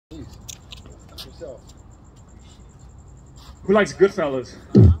Who likes Goodfellas?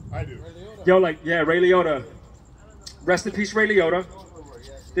 I do. Yo, like, yeah, Ray Liotta. Rest in peace, Ray Liotta.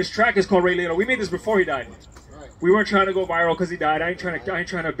 This track is called Ray Liotta. We made this before he died. We weren't trying to go viral because he died. I ain't trying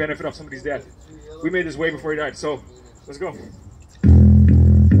to benefit off somebody's death. We made this way before he died. So, let's go.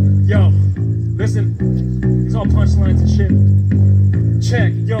 Yo, listen. These all punchlines and shit.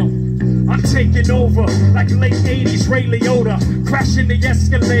 Check, yo. I'm taking over like late 80s Ray Liotta. Crashing the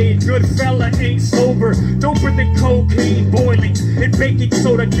Escalade, good fella ain't sober. Doper than cocaine boiling and baking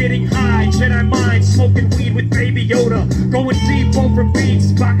soda. Getting high, Jedi mind, smoking weed with Baby Yoda. Going deep over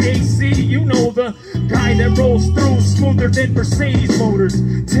beats by AC. You know the guy that rolls through smoother than Mercedes motors.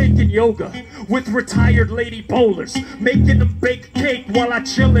 Taking yoga with retired lady bowlers. Making them bake cake while I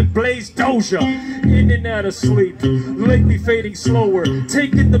chill and blaze Doja. In and out of sleep, lately fading slower.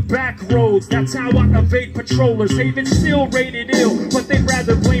 Taking the back roads, that's how I evade patrollers. Even still rated ill, but they'd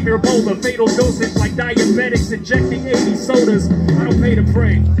rather blame Ebola. Fatal dosage like diabetics injecting 80 sodas. I don't pay to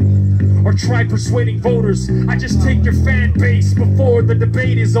pray or try persuading voters. I just take your fan base before the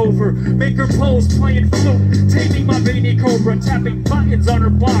debate is over. Make her pose playing flute, taming my veiny cobra. Tapping buttons on her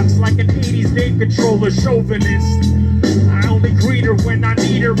box like an 80s game controller. Chauvinist, I only greet her when I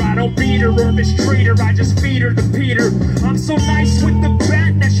need her. I don't beat her or mistreat her, I just feed her to Peter. I'm so nice with the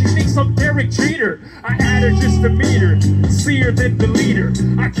bat that she thinks I'm Derek Jeter. I add her just to meet her, see her then delete her.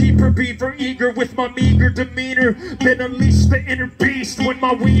 I keep her beaver eager with my meager demeanor, then unleash the inner beast when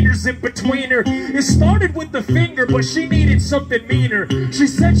my wiener's in between her. It started with the finger, but she needed something meaner. She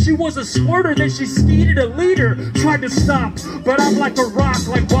said she was a squirter, then she skeeted a leader. Tried to stop, but I'm like a rock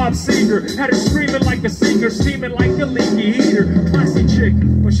like Bob Seger. Had her screaming like a singer, steaming like a leaky heater. Classy chick,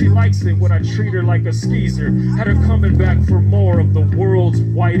 but she likes it when I treat her like a skeezer. Had her coming back for more of the world's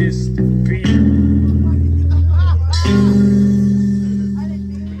whitest beer.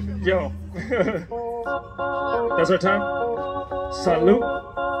 Yo, that's our time. Salute.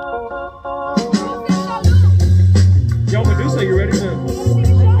 Yo, Medusa, you ready to?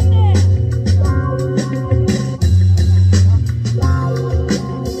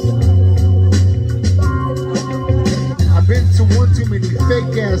 I've been to one too many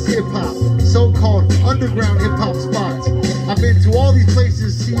fake-ass hip-hop, so-called underground hip-hop spots. I've been to all these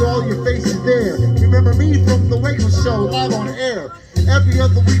places, see all your faces there. Remember me from the Waco show, live on air. Every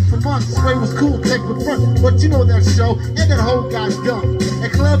other week for months, Sway was cool, take with front. But you know that show, and that whole got dumb.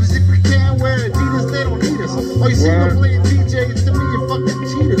 At clubs, if we can't wear Adidas, they don't need us. All you see them playing DJs, to me, you're fucking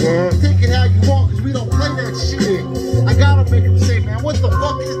cheaters. Take it how you want, cause we don't play that shit. I gotta make them say, man, what the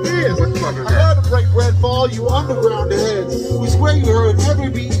fuck is this? I love to break bread for all you underground heads. We swear you heard every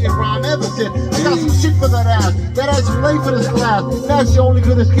beat and rhyme ever said. I got some shit for that ass you late for this class. That's your only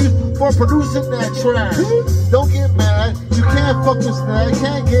good excuse for producing that trash. Don't get mad, you can't fuck with Snag,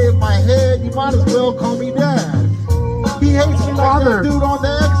 can't get in my head, you might as well call me dad. He hates me like that dude on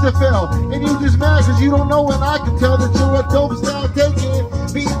the XFL, and you just mad cause you don't know, and I can tell that you're a dope style taking,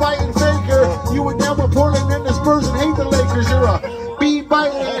 beat biting faker. You would never Portland and the Spurs and hate the Lakers. You're a beat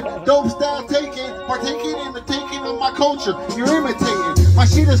biting, dope style taking, partaking in the taking of my culture. You're imitating, my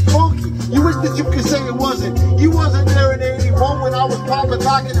shit is funky. You wish that you could say it wasn't. You wasn't there in 81 when I was popping,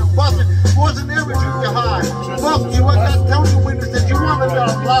 locking and busting. Wasn't there in junior high. Fuck you, I got Tony witness that you wanted to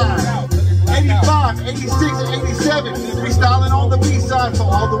live. 85, 86, and 87, freestyling on the B-side for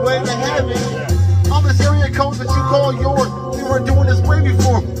all the way to heaven. On this area code that you call yours, we were doing this way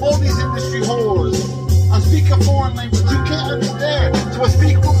before all these industry whores. I speak a foreign language you can't understand, so I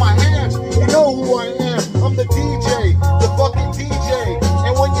speak with my hands. You know who I am. I'm the DJ, the fucking DJ.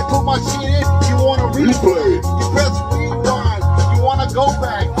 And when you put my shit in, you wanna replay. You press rewind, you wanna go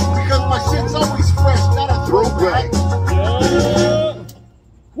back, because my shit's always fresh, not a throwback. Yeah.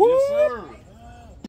 Woo! Yes, sir.